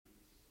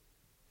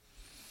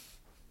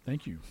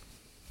Thank you.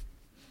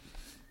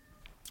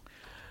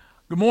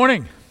 Good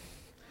morning.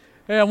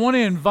 Hey, I want to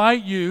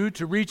invite you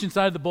to reach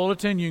inside the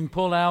bulletin. You can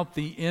pull out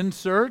the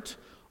insert.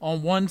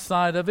 On one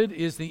side of it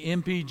is the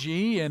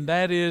MPG, and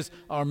that is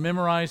our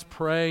Memorize,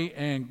 Pray,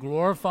 and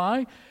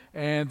Glorify.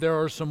 And there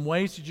are some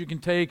ways that you can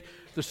take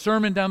the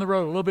sermon down the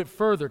road a little bit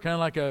further, kind of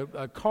like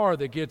a car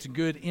that gets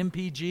good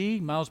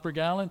MPG, miles per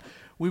gallon.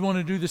 We want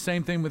to do the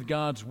same thing with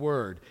God's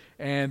Word.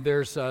 And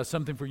there's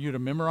something for you to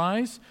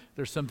memorize.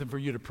 There's something for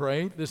you to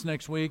pray this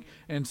next week,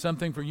 and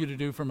something for you to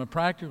do from a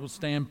practical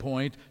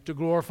standpoint to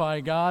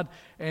glorify God.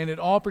 And it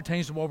all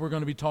pertains to what we're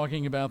going to be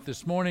talking about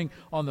this morning.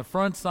 On the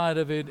front side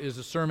of it is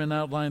a sermon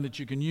outline that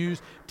you can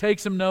use. Take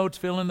some notes,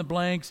 fill in the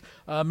blanks,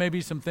 maybe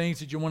some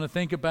things that you want to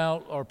think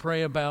about or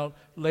pray about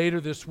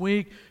later this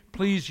week.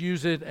 Please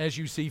use it as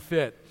you see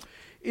fit.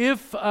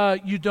 If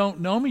you don't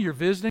know me, you're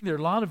visiting. There are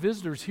a lot of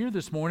visitors here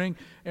this morning,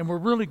 and we're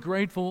really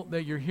grateful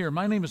that you're here.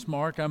 My name is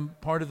Mark. I'm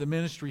part of the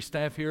ministry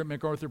staff here at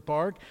MacArthur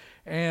Park,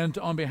 and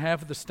on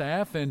behalf of the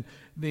staff and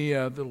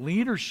the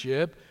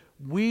leadership,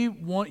 we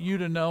want you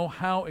to know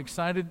how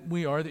excited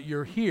we are that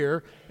you're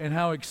here and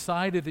how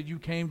excited that you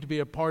came to be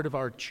a part of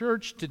our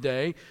church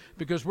today,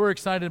 because we're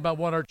excited about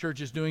what our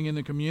church is doing in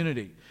the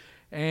community.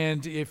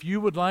 And if you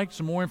would like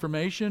some more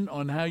information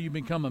on how you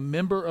become a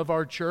member of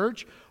our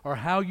church or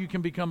how you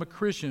can become a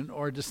Christian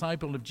or a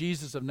disciple of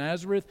Jesus of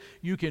Nazareth,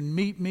 you can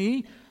meet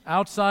me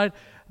outside.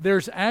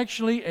 There's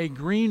actually a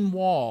green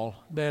wall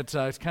that's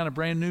it's kind of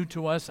brand new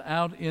to us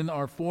out in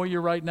our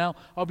foyer right now.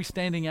 I'll be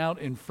standing out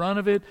in front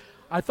of it.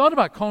 I thought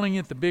about calling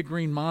it the Big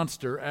Green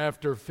Monster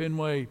after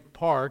Fenway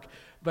Park,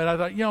 but I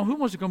thought, who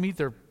wants to go meet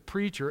their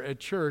preacher at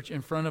church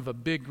in front of a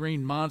big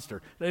green monster?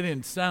 That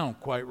didn't sound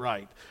quite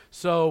right.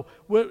 So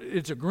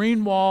it's a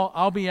green wall.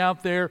 I'll be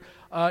out there.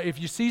 If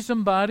you see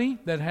somebody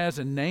that has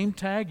a name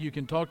tag, you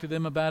can talk to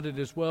them about it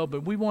as well.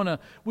 But we want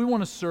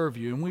to serve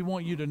you, and we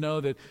want you to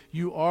know that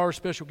you are a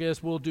special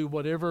guest. We'll do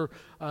whatever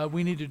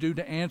we need to do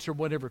to answer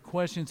whatever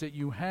questions that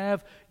you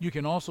have. You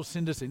can also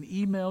send us an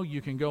email.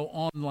 You can go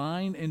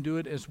online and do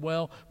it as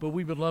well. But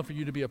we would love for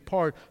you to be a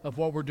part of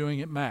what we're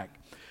doing at MAC.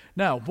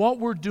 Now, what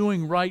we're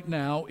doing right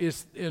now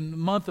is, in the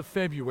month of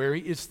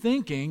February, is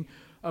thinking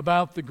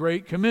about the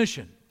Great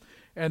Commission.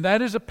 And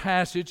that is a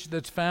passage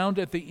that's found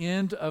at the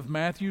end of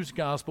Matthew's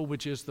Gospel,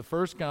 which is the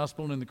first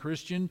gospel in the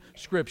Christian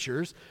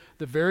Scriptures,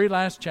 the very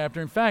last chapter.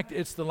 In fact,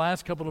 it's the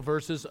last couple of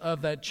verses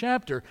of that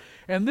chapter.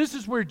 And this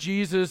is where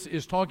Jesus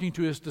is talking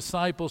to his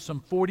disciples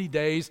some 40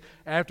 days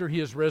after he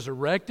is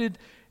resurrected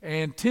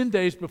and 10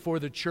 days before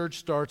the church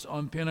starts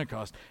on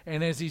Pentecost.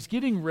 And as he's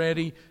getting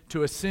ready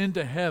to ascend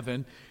to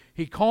heaven,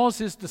 he calls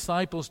his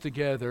disciples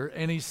together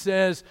and he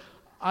says,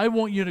 I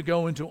want you to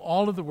go into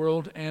all of the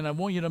world and I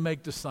want you to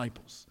make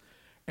disciples.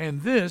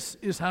 And this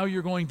is how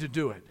you're going to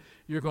do it.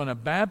 You're going to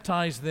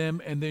baptize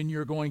them, and then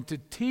you're going to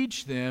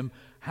teach them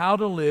how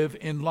to live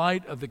in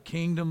light of the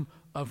kingdom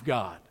of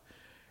God.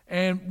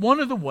 And one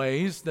of the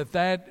ways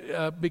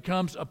that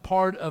becomes a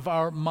part of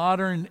our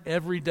modern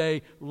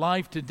everyday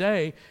life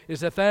today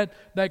is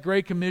that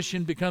Great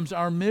Commission becomes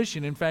our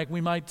mission. In fact,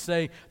 we might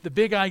say the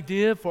big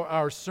idea for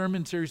our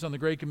sermon series on the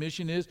Great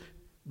Commission is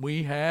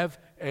we have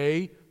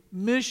a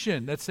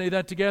mission. Let's say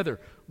that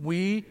together.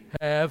 We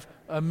have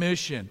a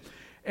mission.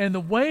 And the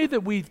way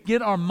that we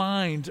get our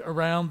mind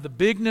around the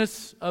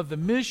bigness of the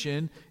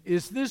mission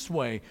is this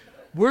way.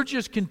 We're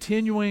just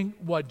continuing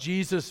what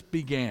Jesus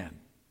began.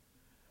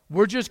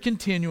 We're just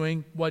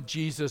continuing what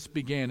Jesus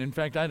began. In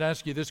fact, I'd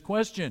ask you this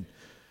question.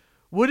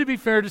 Would it be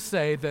fair to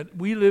say that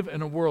we live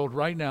in a world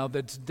right now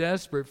that's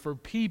desperate for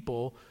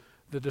people,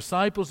 the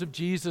disciples of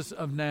Jesus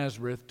of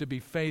Nazareth, to be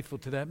faithful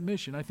to that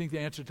mission? I think the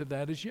answer to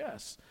that is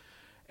yes.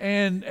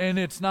 And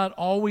it's not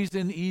always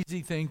an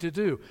easy thing to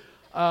do.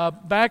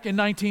 Back in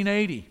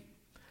 1980,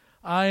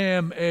 I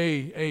am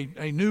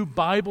a new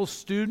Bible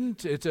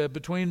student. It's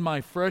between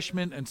my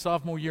freshman and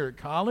sophomore year at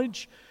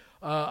college.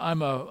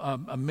 I'm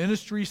a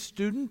ministry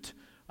student.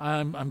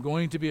 I'm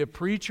going to be a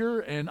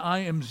preacher, and I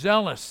am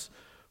zealous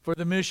for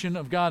the mission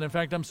of God. In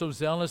fact, I'm so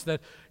zealous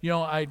that,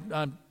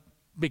 I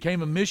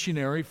became a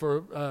missionary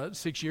for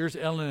 6 years,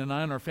 Ellen and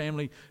I and our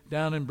family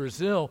down in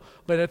Brazil.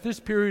 But at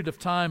this period of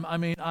time,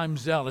 I'm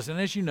zealous. And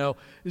as you know,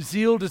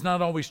 zeal does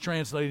not always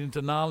translate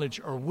into knowledge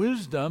or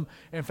wisdom.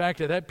 In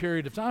fact, at that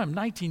period of time, I'm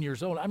 19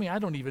 years old. I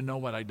don't even know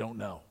what I don't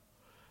know.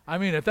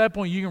 At that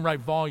point, you can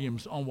write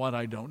volumes on what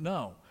I don't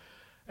know.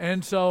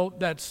 And so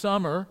that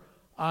summer,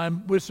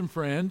 I'm with some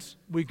friends.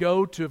 We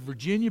go to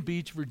Virginia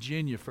Beach,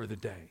 Virginia for the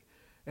day.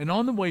 And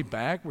on the way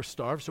back, we're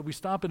starved, so we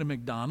stop at a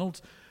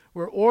McDonald's.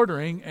 We're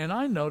ordering, and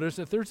I notice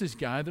that there's this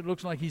guy that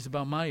looks like he's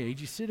about my age.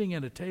 He's sitting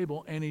at a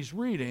table, and he's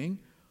reading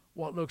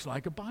what looks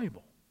like a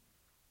Bible.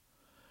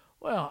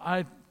 Well,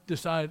 I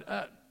decide,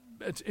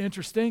 it's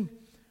interesting.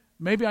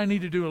 Maybe I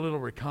need to do a little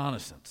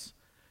reconnaissance.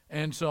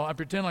 And so I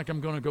pretend like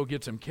I'm going to go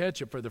get some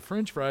ketchup for the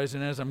French fries,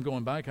 and as I'm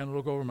going by, I kind of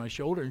look over my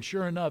shoulder, and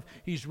sure enough,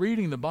 he's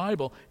reading the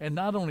Bible, and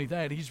not only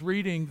that, he's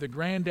reading the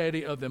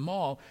granddaddy of them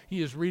all.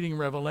 He is reading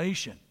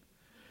Revelation.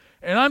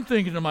 And I'm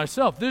thinking to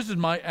myself, this is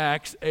my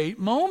Acts 8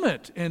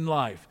 moment in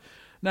life.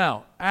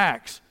 Now,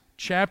 Acts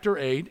chapter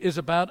 8 is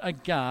about a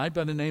guy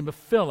by the name of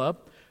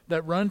Philip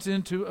that runs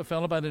into a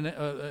fellow by an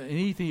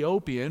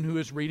Ethiopian who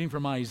is reading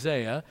from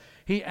Isaiah.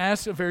 He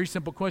asks a very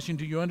simple question: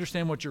 do you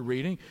understand what you're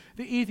reading?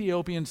 The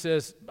Ethiopian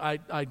says, I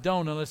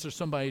don't, unless there's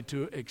somebody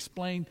to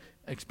explain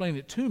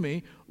it to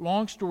me.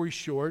 Long story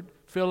short,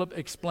 Philip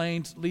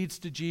explains, leads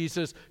to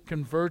Jesus,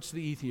 converts the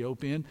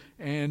Ethiopian,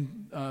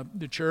 and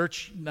the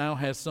church now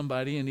has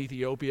somebody in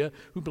Ethiopia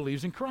who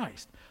believes in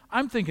Christ.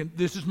 I'm thinking,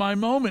 this is my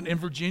moment in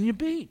Virginia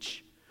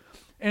Beach.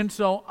 And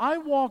so I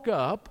walk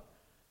up.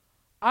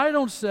 I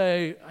don't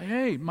say,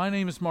 hey, my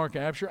name is Mark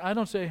Absher. I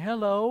don't say,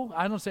 hello.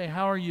 I don't say,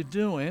 how are you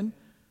doing?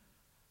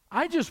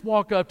 I just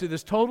walk up to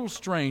this total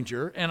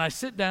stranger, and I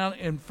sit down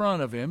in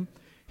front of him.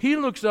 He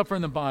looks up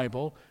from the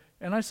Bible,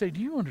 and I say, do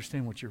you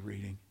understand what you're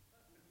reading?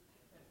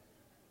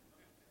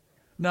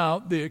 Now,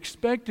 the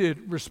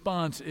expected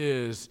response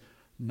is,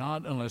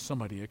 not unless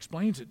somebody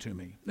explains it to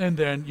me. And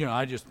then,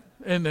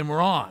 and then we're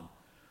on.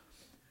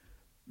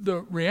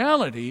 The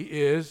reality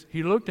is,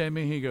 he looked at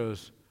me, and he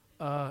goes,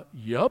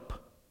 yup.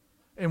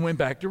 And went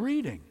back to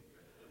reading.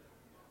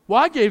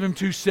 Well, I gave him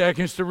 2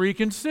 seconds to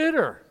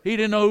reconsider. He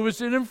didn't know who was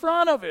sitting in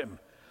front of him.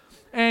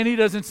 And he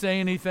doesn't say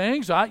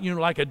anything. So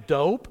like a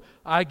dope,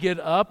 I get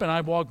up and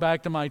I walk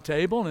back to my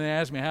table, and they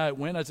ask me how it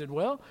went. I said,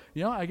 well,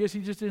 I guess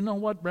he just didn't know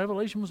what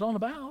Revelation was all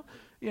about,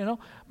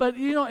 But,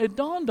 it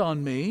dawned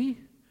on me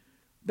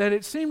that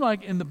it seemed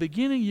like in the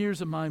beginning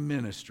years of my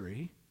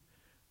ministry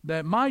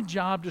that my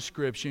job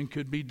description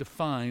could be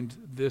defined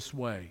this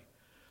way.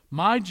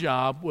 My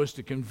job was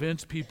to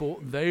convince people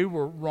they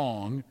were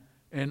wrong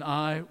and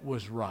I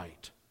was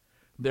right.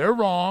 They're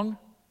wrong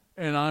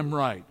and I'm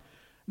right.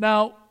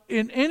 Now,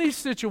 in any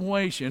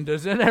situation,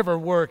 does it ever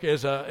work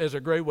as a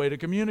great way to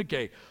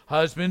communicate?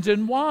 Husbands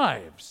and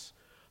wives.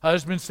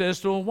 Husband says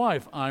to a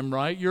wife, I'm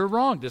right, you're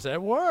wrong. Does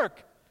that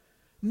work?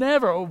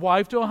 Never. A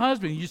wife to a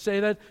husband. You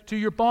say that to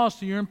your boss,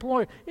 to your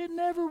employer. It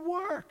never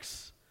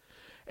works.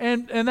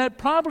 And that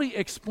probably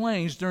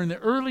explains during the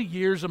early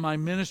years of my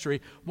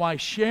ministry why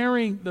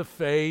sharing the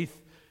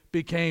faith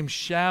became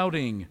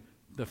shouting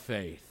the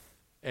faith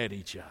at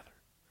each other.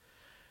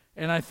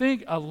 And I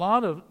think a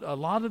lot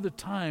of the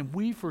time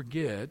we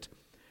forget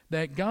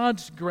that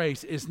God's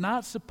grace is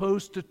not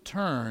supposed to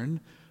turn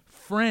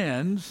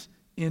friends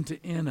into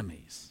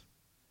enemies,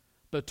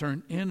 but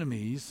turn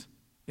enemies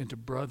into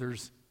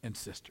brothers and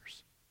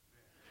sisters.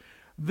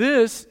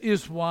 This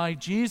is why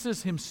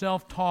Jesus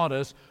himself taught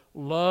us,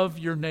 love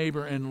your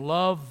neighbor and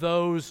love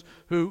those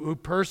who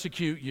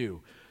persecute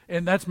you.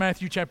 And that's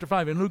Matthew chapter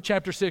 5. In Luke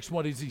chapter 6,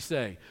 what does he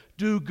say?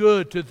 Do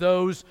good to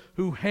those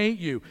who hate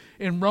you.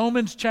 In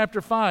Romans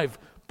chapter 5,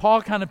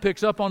 Paul kind of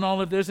picks up on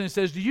all of this and he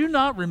says, do you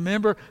not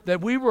remember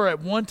that we were at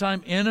one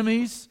time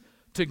enemies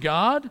to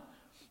God?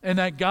 And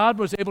that God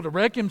was able to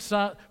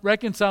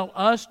reconcile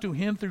us to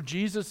him through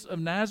Jesus of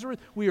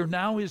Nazareth. We are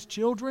now his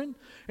children.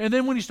 And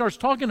then when he starts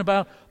talking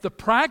about the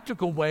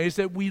practical ways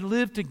that we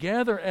live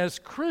together as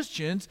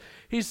Christians,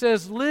 he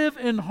says, live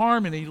in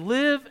harmony,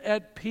 live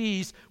at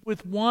peace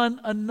with one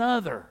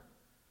another.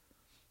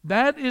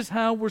 That is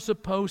how we're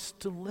supposed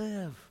to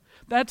live.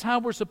 That's how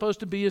we're supposed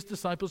to be as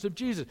disciples of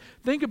Jesus.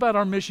 Think about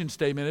our mission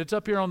statement. It's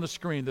up here on the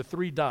screen, the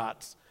 3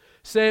 dots.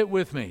 Say it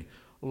with me.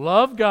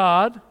 Love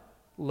God,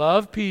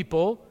 love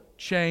people,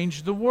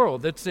 change the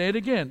world. Let's say it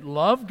again.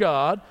 Love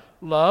God,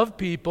 love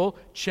people,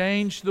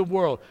 change the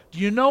world. Do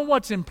you know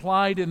what's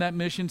implied in that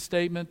mission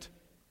statement?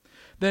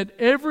 That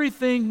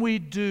everything we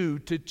do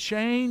to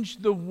change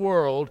the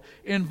world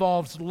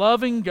involves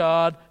loving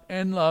God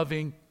and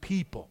loving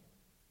people.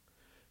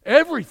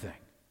 Everything.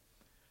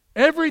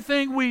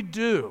 Everything we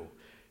do,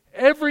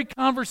 every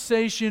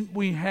conversation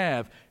we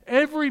have,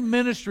 every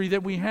ministry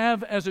that we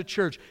have as a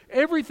church,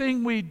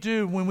 everything we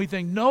do when we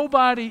think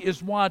nobody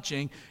is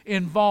watching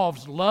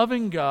involves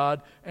loving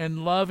God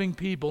and loving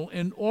people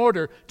in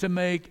order to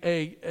make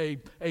a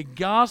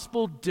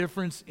gospel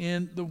difference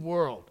in the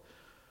world.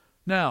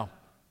 Now,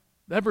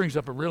 that brings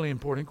up a really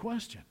important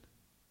question.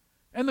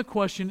 And the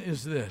question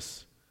is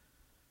this: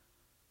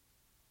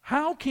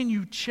 how can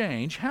you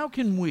change? How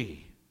can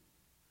we?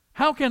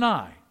 How can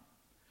I?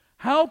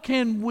 How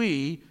can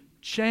we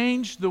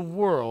change the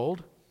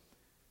world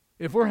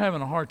if we're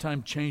having a hard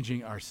time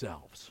changing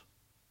ourselves?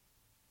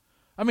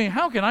 I mean,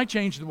 how can I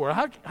change the world?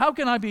 How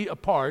can I be a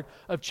part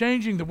of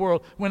changing the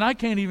world when I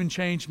can't even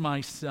change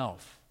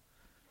myself?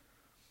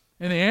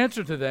 And the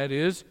answer to that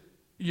is,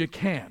 you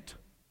can't.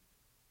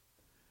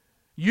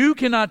 You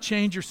cannot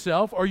change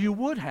yourself, or you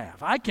would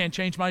have. I can't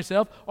change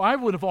myself, or I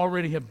would have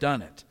already have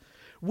done it.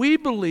 We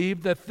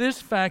believe that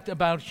this fact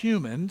about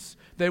humans,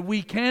 that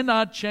we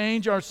cannot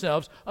change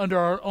ourselves under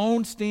our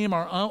own steam,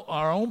 our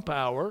own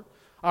power,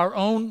 our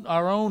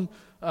own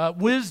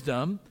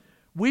wisdom,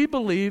 we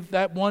believe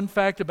that one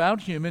fact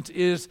about humans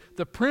is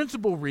the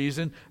principal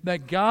reason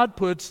that God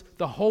puts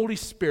the Holy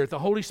Spirit. The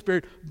Holy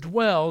Spirit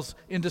dwells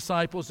in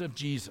disciples of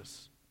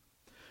Jesus.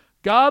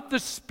 God the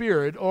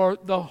Spirit, or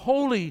the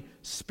Holy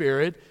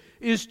Spirit,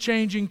 is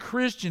changing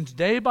Christians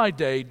day by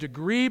day,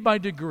 degree by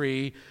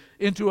degree,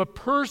 into a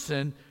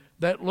person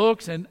that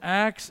looks and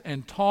acts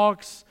and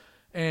talks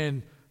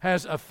and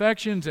has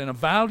affections and a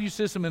value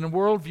system and a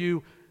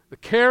worldview, the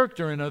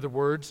character, in other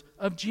words,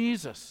 of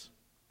Jesus.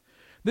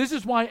 This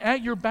is why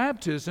at your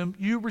baptism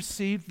you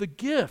receive the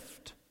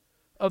gift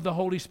of the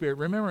Holy Spirit.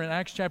 Remember in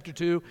Acts chapter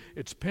 2,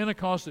 it's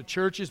Pentecost, the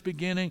church is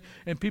beginning,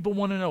 and people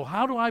want to know,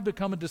 how do I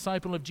become a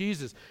disciple of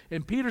Jesus?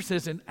 And Peter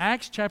says in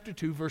Acts chapter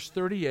 2, verse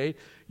 38,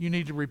 you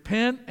need to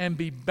repent and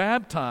be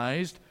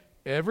baptized,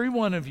 every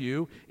one of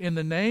you, in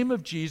the name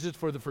of Jesus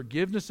for the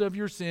forgiveness of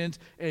your sins,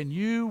 and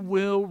you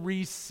will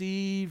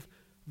receive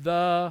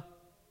the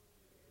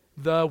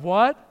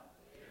what?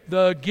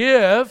 The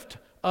gift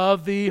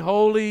of the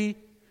Holy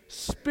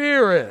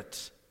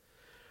Spirit.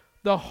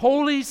 The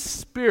Holy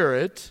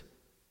Spirit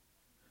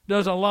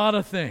does a lot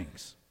of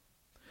things.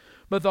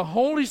 But the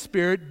Holy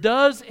Spirit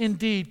does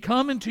indeed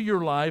come into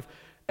your life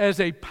as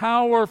a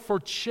power for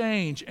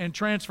change and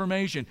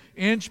transformation,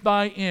 inch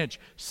by inch,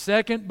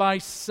 second by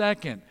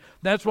second.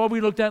 That's what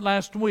we looked at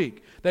last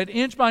week. That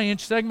inch by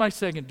inch, second by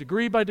second,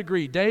 degree by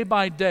degree, day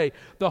by day,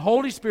 the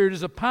Holy Spirit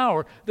is a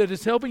power that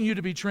is helping you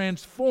to be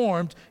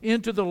transformed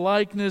into the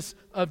likeness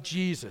of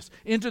Jesus,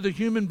 into the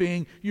human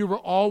being you were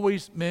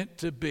always meant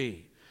to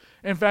be.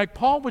 In fact,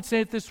 Paul would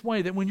say it this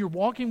way, that when you're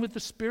walking with the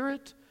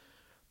Spirit,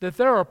 that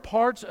there are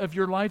parts of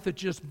your life that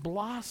just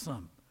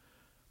blossom,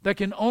 that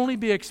can only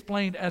be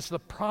explained as the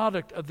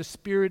product of the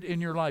Spirit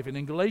in your life. And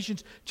in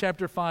Galatians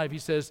chapter 5, he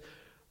says,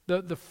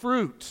 the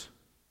fruit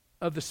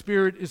of the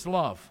Spirit is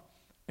love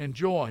and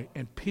joy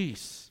and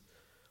peace,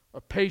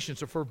 or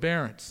patience or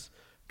forbearance,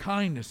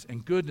 kindness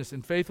and goodness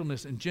and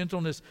faithfulness and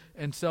gentleness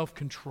and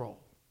self-control.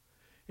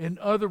 In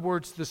other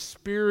words, the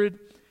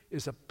Spirit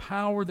is a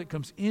power that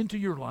comes into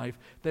your life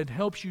that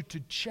helps you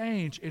to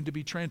change and to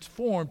be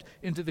transformed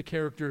into the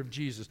character of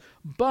Jesus.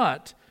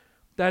 But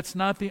that's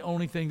not the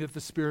only thing that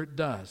the Spirit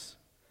does.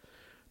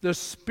 The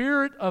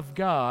Spirit of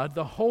God,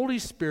 the Holy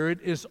Spirit,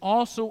 is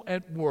also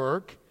at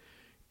work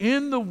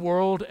in the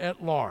world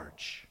at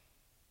large.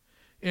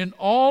 In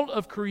all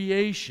of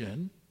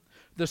creation,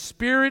 the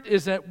Spirit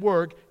is at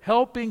work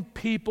helping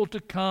people to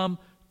come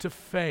to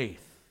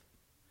faith.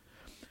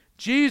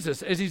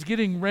 Jesus, as he's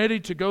getting ready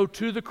to go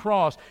to the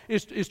cross,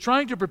 is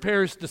trying to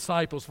prepare his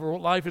disciples for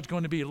what life is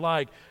going to be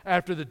like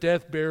after the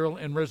death, burial,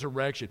 and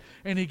resurrection.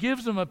 And he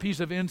gives them a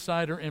piece of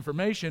insider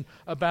information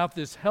about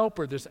this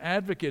helper, this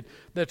advocate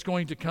that's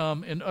going to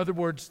come. In other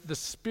words, the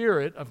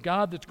Spirit of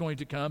God that's going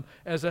to come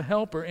as a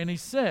helper. And he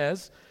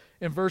says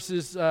in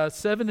verses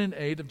 7 and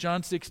 8 of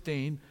John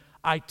 16,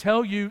 I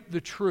tell you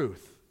the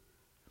truth.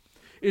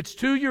 It's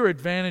to your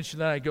advantage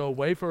that I go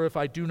away, for if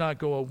I do not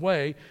go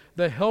away,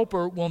 the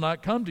Helper will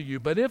not come to you.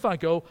 But if I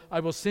go,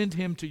 I will send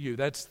him to you.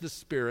 That's the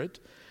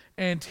Spirit.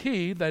 And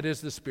he, that is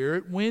the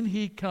Spirit, when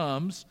he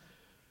comes,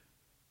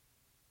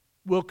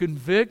 will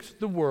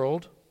convict the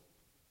world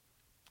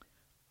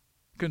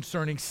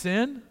concerning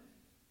sin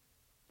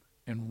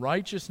and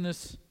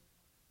righteousness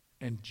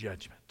and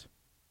judgment.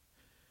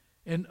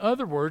 In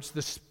other words,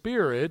 the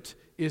Spirit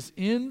is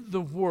in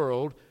the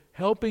world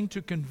helping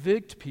to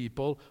convict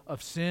people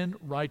of sin,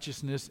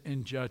 righteousness,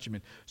 and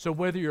judgment. So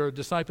whether you're a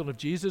disciple of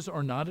Jesus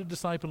or not a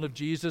disciple of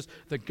Jesus,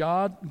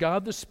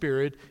 God the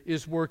Spirit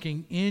is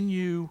working in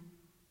you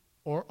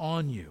or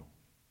on you.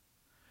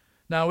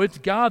 Now, it's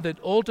God that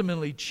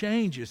ultimately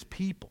changes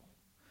people.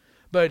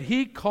 But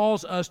he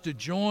calls us to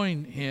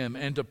join him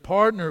and to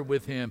partner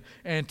with him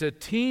and to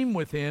team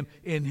with him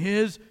in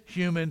his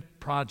human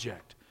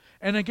project.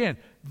 And again,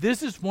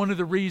 this is one of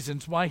the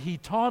reasons why he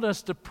taught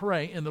us to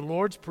pray in the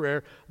Lord's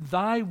Prayer,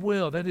 thy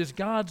will, that is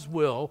God's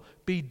will,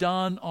 be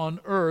done on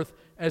earth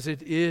as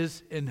it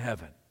is in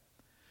heaven.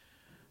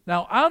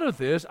 Now, out of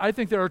this, I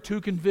think there are two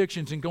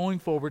convictions in going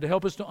forward to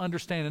help us to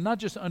understand, and not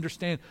just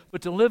understand,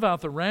 but to live out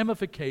the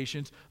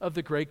ramifications of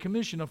the Great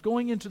Commission, of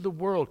going into the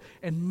world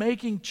and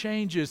making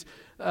changes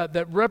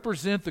that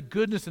represent the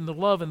goodness and the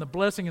love and the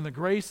blessing and the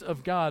grace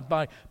of God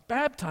by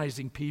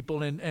baptizing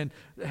people and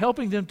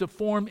helping them to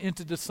form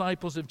into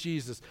disciples of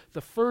Jesus.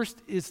 The first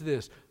is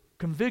this,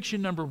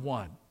 conviction number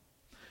one.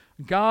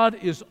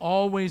 God is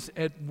always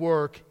at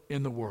work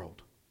in the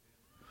world.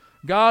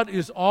 God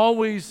is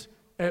always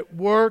at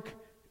work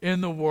in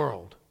the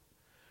world.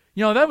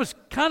 You know, that was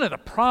kind of the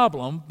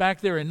problem back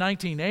there in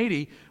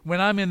 1980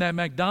 when I'm in that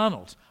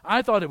McDonald's.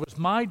 I thought it was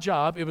my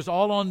job, it was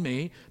all on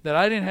me, that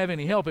I didn't have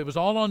any help. It was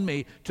all on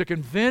me to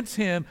convince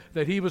him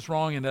that he was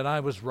wrong and that I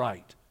was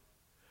right.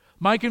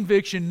 My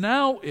conviction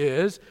now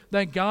is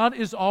that God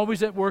is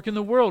always at work in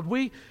the world.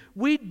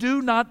 We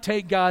do not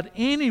take God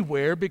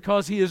anywhere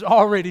because he is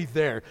already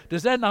there.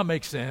 Does that not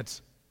make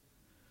sense?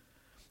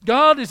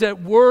 God is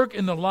at work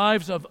in the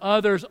lives of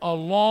others a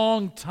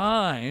long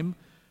time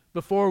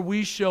before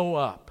we show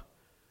up.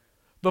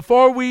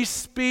 Before we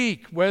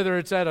speak, whether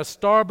it's at a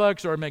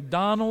Starbucks or a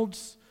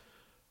McDonald's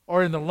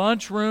or in the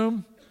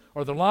lunchroom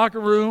or the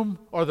locker room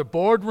or the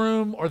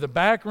boardroom or the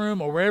back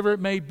room or wherever it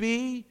may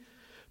be,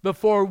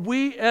 before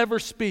we ever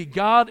speak,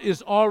 God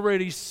is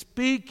already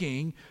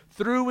speaking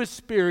through his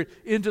Spirit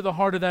into the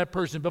heart of that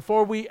person.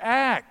 Before we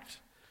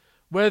act,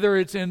 whether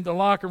it's in the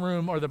locker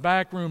room or the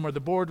back room or the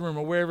boardroom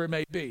or wherever it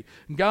may be,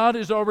 God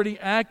is already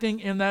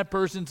acting in that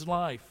person's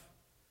life.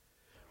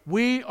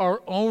 We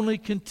are only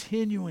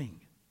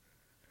continuing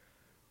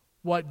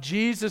what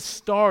Jesus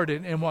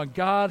started and what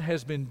God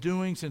has been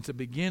doing since the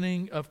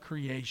beginning of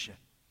creation.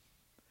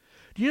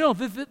 Do you know,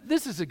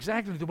 this is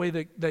exactly the way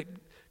that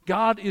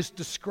God is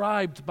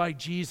described by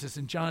Jesus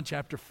in John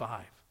chapter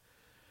 5.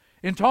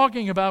 In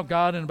talking about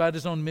God and about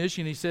his own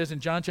mission, he says in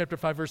John chapter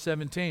 5, verse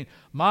 17,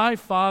 "My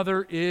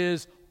Father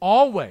is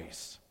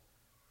always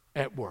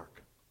at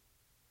work."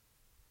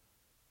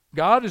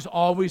 God is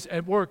always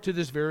at work to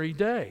this very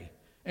day.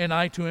 "And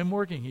I too am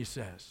working," he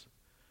says.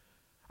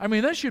 I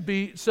mean, that should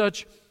be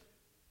such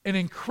an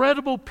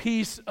incredible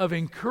piece of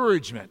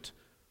encouragement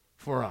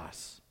for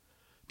us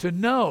to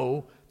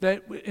know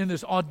that in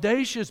this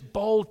audacious,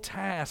 bold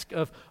task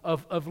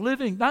of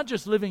living, not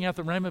just living out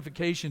the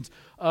ramifications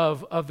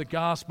of the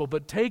gospel,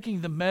 but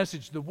taking the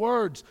message, the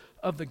words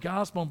of the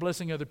gospel and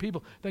blessing other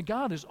people, that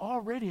God is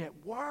already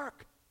at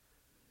work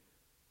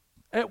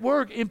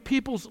in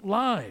people's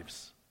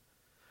lives.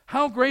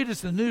 How great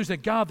is the news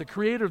that God, the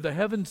creator of the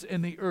heavens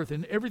and the earth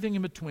and everything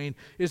in between,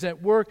 is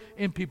at work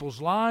in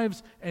people's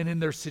lives and in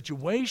their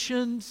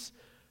situations.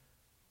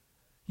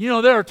 You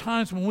know, there are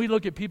times when we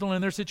look at people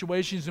in their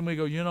situations and we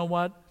go, you know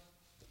what?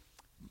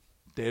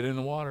 Dead in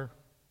the water.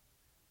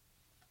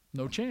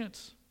 No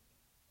chance.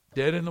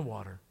 Dead in the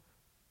water.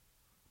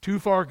 Too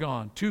far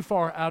gone, too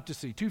far out to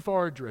sea, too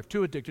far adrift,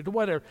 too addicted to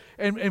whatever.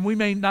 And we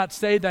may not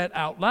say that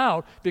out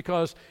loud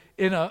because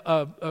in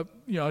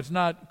it's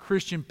not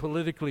Christian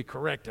politically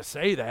correct to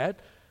say that,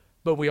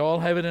 but we all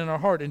have it in our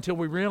heart until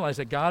we realize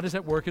that God is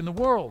at work in the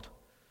world.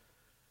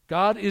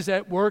 God is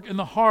at work in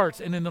the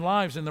hearts and in the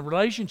lives, in the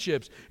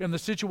relationships, in the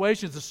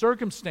situations, the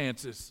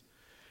circumstances.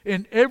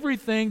 In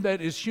everything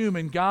that is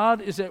human,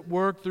 God is at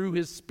work through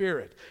his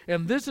Spirit.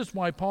 And this is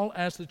why Paul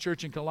asked the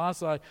church in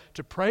Colossae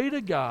to pray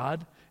to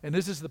God, and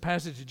this is the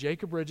passage that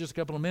Jacob read just a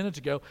couple of minutes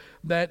ago,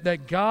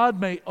 that God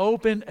may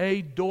open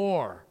a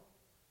door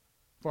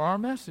for our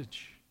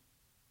message.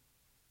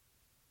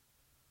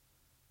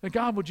 That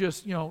God would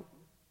just,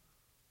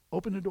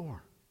 open a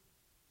door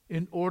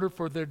in order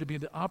for there to be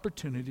the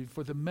opportunity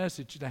for the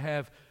message to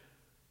have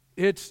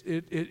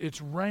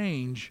its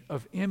range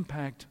of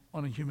impact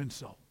on a human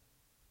soul.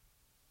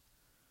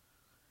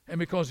 And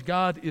because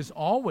God is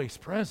always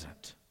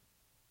present,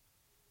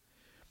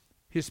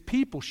 his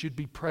people should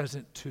be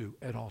present too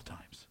at all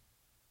times.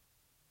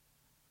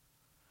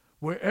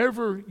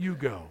 Wherever you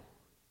go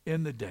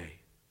in the day,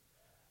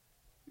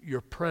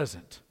 you're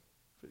present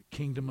for the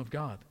kingdom of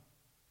God.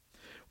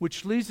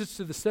 Which leads us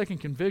to the second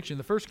conviction.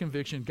 The first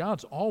conviction,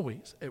 God's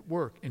always at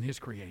work in his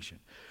creation.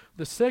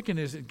 The second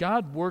is that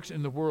God works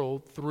in the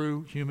world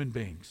through human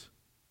beings.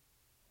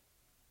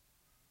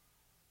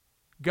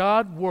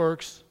 God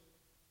works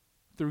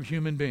through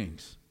human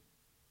beings.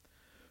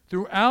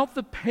 Throughout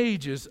the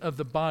pages of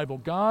the Bible,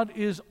 God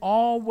is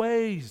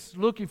always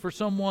looking for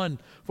someone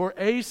to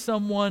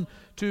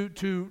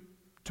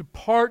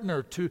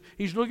partner,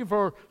 he's looking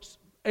for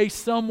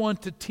someone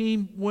to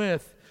team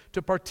with,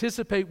 to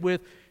participate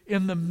with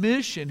in the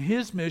mission,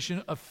 his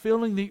mission of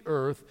filling the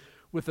earth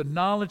with the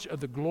knowledge of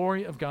the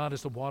glory of God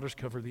as the waters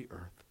cover the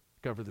earth,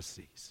 cover the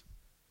seas.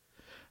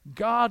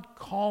 God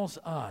calls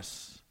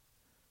us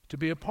to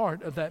be a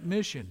part of that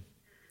mission.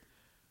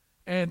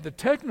 And the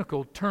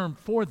technical term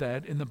for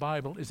that in the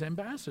Bible is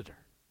ambassador.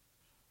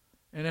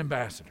 An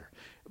ambassador.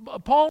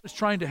 Paul is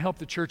trying to help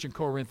the church in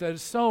Corinth that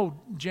is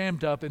so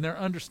jammed up in their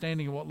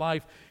understanding of what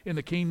life in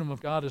the kingdom of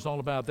God is all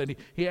about that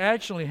he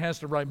actually has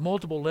to write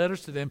multiple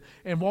letters to them.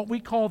 And what we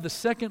call the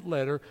second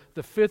letter,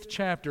 the 5th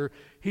chapter,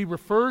 he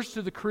refers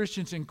to the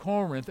Christians in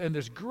Corinth and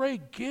this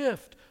great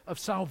gift of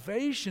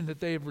salvation that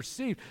they have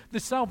received. The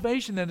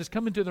salvation that has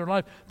come into their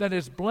life that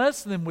has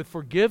blessed them with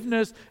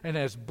forgiveness and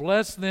has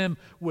blessed them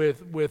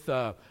with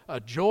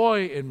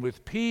joy and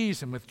with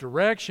peace and with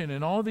direction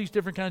and all these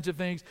different kinds of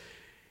things.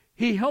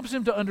 He helps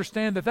them to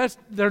understand that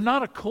they're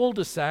not a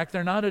cul-de-sac,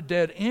 they're not a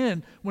dead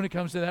end when it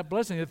comes to that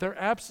blessing, that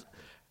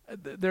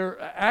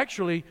they're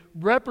actually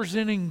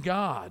representing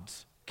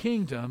God's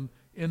kingdom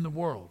in the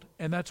world.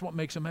 And that's what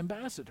makes them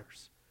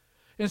ambassadors.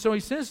 And so he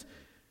says,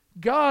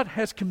 God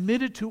has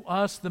committed to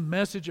us the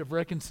message of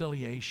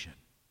reconciliation.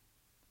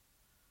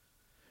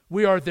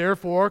 We are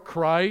therefore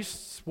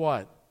Christ's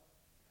what?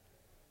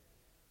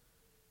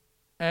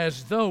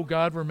 As though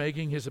God were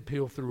making his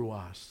appeal through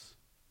us.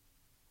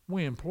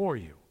 We implore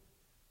you,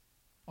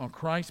 on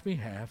Christ's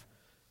behalf,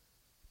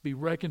 be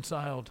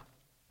reconciled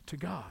to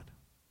God.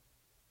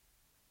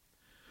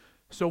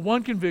 So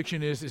one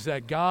conviction is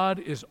that God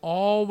is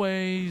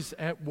always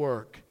at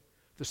work.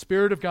 The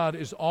Spirit of God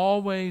is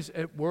always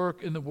at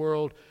work in the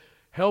world,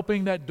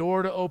 helping that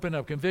door to open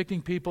up,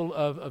 convicting people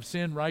of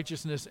sin,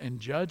 righteousness, and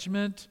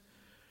judgment.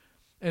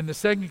 And the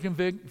second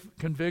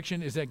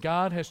conviction is that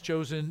God has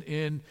chosen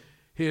in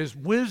his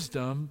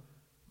wisdom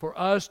for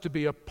us to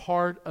be a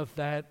part of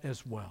that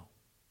as well.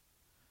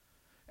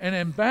 An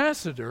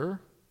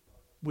ambassador,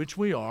 which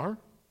we are,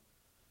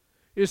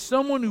 is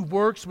someone who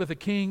works with a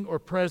king or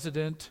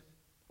president,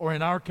 or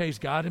in our case,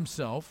 God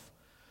himself,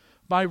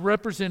 by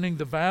representing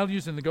the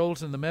values and the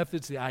goals and the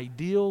methods, the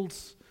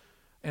ideals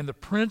and the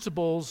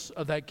principles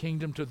of that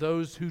kingdom to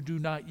those who do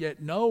not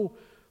yet know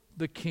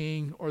the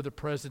king or the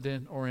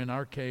president, or in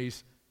our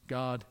case,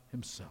 God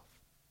himself.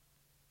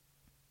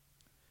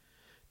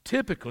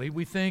 Typically,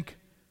 we think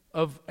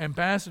of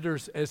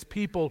ambassadors as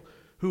people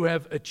who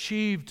have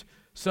achieved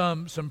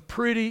some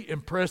pretty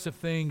impressive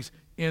things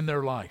in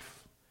their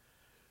life.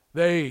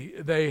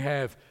 They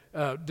have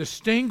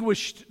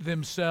distinguished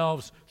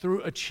themselves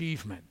through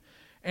achievement.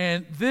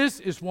 And this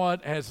is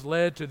what has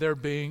led to their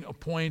being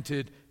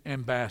appointed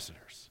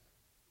ambassadors.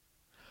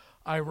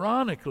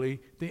 Ironically,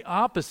 the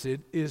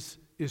opposite is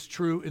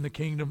true in the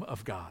kingdom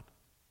of God.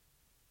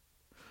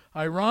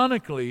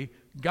 Ironically,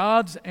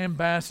 God's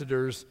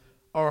ambassadors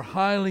are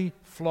highly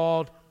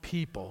flawed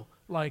people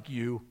like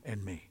you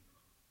and me.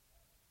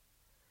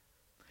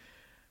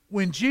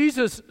 When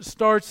Jesus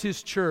starts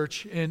his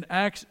church in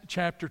Acts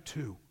chapter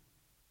 2,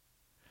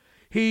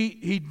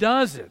 he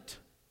does it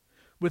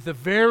with the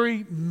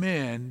very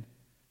men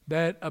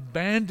that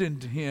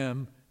abandoned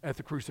him at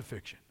the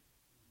crucifixion.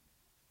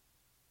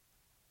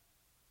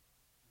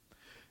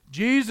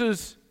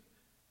 Jesus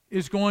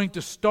is going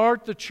to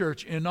start the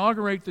church,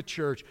 inaugurate the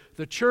church.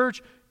 The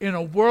church, in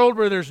a world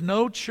where there's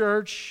no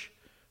church,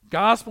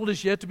 gospel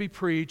is yet to be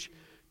preached,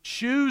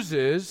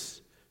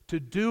 chooses to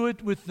do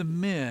it with the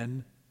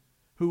men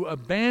who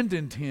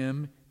abandoned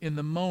him in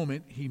the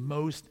moment he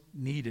most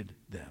needed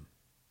them.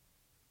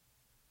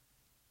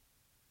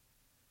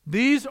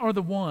 These are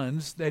the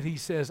ones that he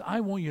says, I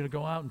want you to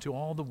go out into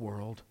all the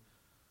world.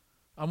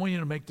 I want you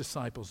to make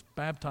disciples,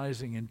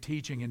 baptizing and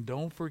teaching, and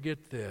don't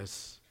forget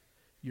this,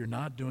 you're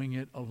not doing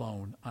it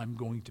alone. I'm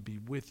going to be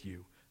with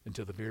you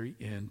until the very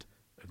end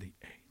of the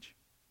age.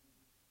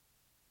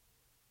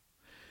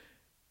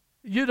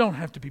 You don't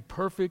have to be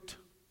perfect.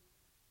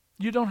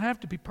 You don't have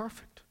to be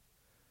perfect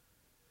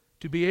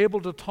to be able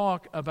to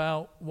talk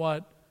about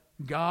what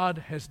God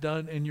has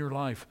done in your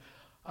life.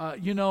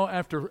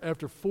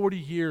 After 40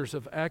 years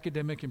of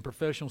academic and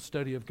professional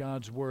study of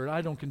God's Word,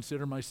 I don't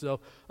consider myself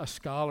a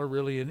scholar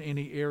really in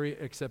any area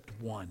except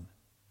one.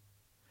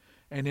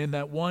 And in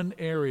that one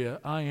area,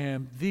 I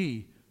am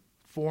the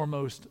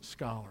foremost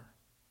scholar.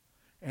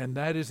 And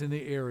that is in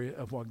the area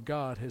of what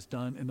God has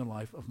done in the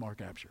life of Mark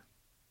Absher.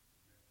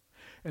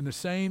 And the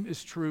same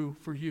is true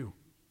for you.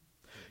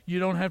 You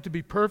don't have to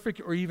be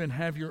perfect or even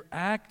have your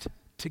act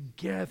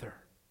together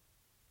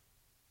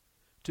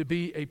to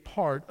be a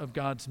part of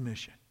God's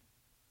mission.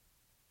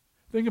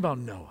 Think about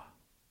Noah.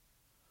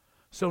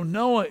 So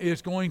Noah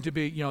is going to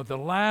be, the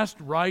last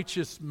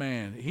righteous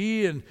man.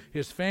 He and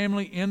his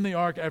family in the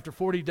ark. After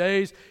 40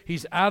 days,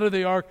 he's out of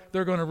the ark.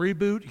 They're going to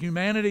reboot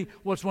humanity.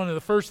 What's one of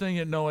the first things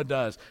that Noah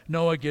does?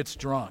 Noah gets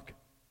drunk.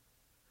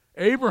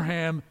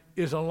 Abraham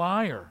is a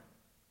liar.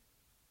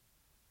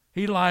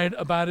 He lied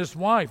about his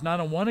wife, not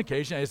on one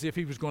occasion as if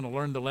he was going to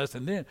learn the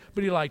lesson then,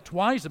 but he lied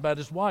twice about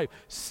his wife.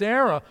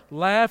 Sarah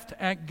laughed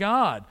at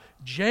God.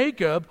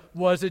 Jacob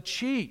was a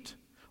cheat.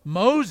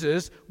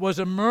 Moses was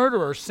a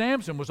murderer.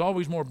 Samson was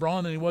always more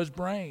brawn than he was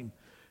brain.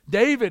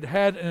 David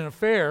had an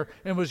affair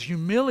and was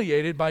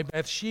humiliated by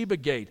Bathsheba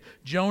Gate.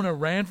 Jonah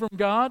ran from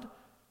God.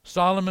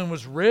 Solomon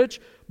was rich.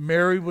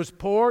 Mary was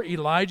poor.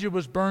 Elijah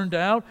was burned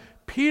out.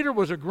 Peter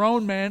was a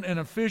grown man and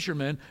a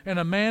fisherman and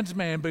a man's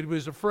man, but he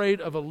was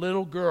afraid of a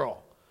little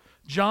girl.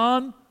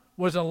 John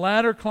was a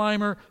ladder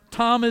climber.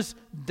 Thomas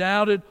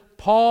doubted.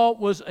 Paul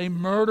was a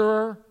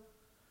murderer.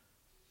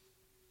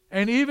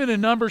 And even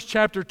in Numbers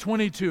chapter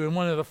 22, in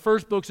one of the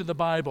first books of the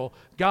Bible,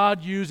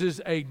 God uses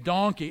a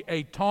donkey,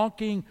 a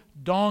talking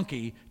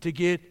donkey, to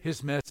get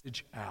his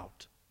message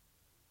out.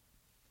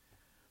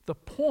 The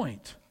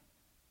point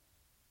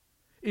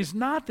is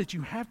not that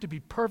you have to be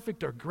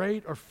perfect or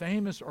great or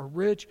famous or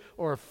rich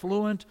or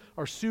affluent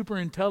or super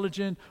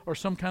intelligent or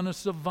some kind of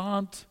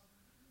savant.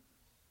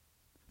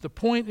 The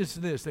point is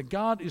this, that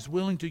God is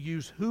willing to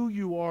use who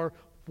you are,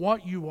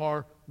 what you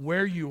are,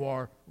 where you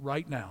are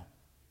right now.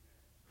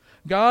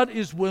 God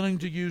is willing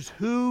to use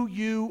who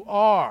you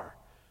are.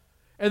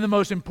 And the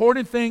most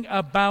important thing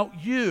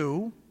about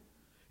you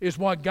is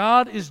what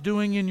God is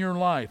doing in your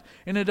life.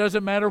 And it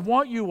doesn't matter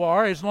what you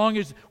are, as long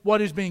as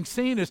what is being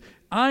seen is,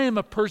 I am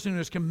a person who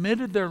has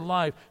committed their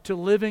life to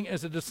living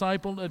as a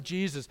disciple of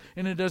Jesus.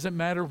 And it doesn't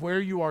matter where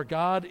you are,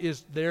 God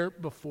is there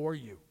before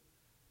you.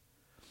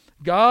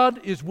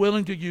 God is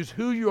willing to use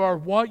who you are,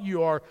 what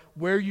you are,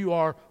 where you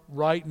are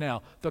right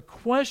now. The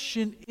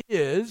question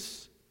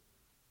is,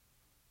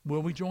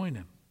 will we join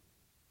him?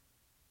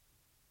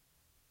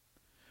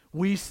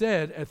 We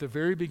said at the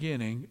very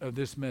beginning of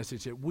this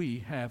message that we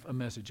have a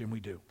message, and we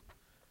do.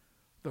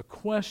 The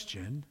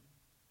question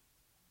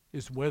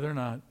is whether or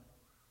not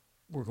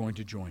we're going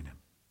to join him.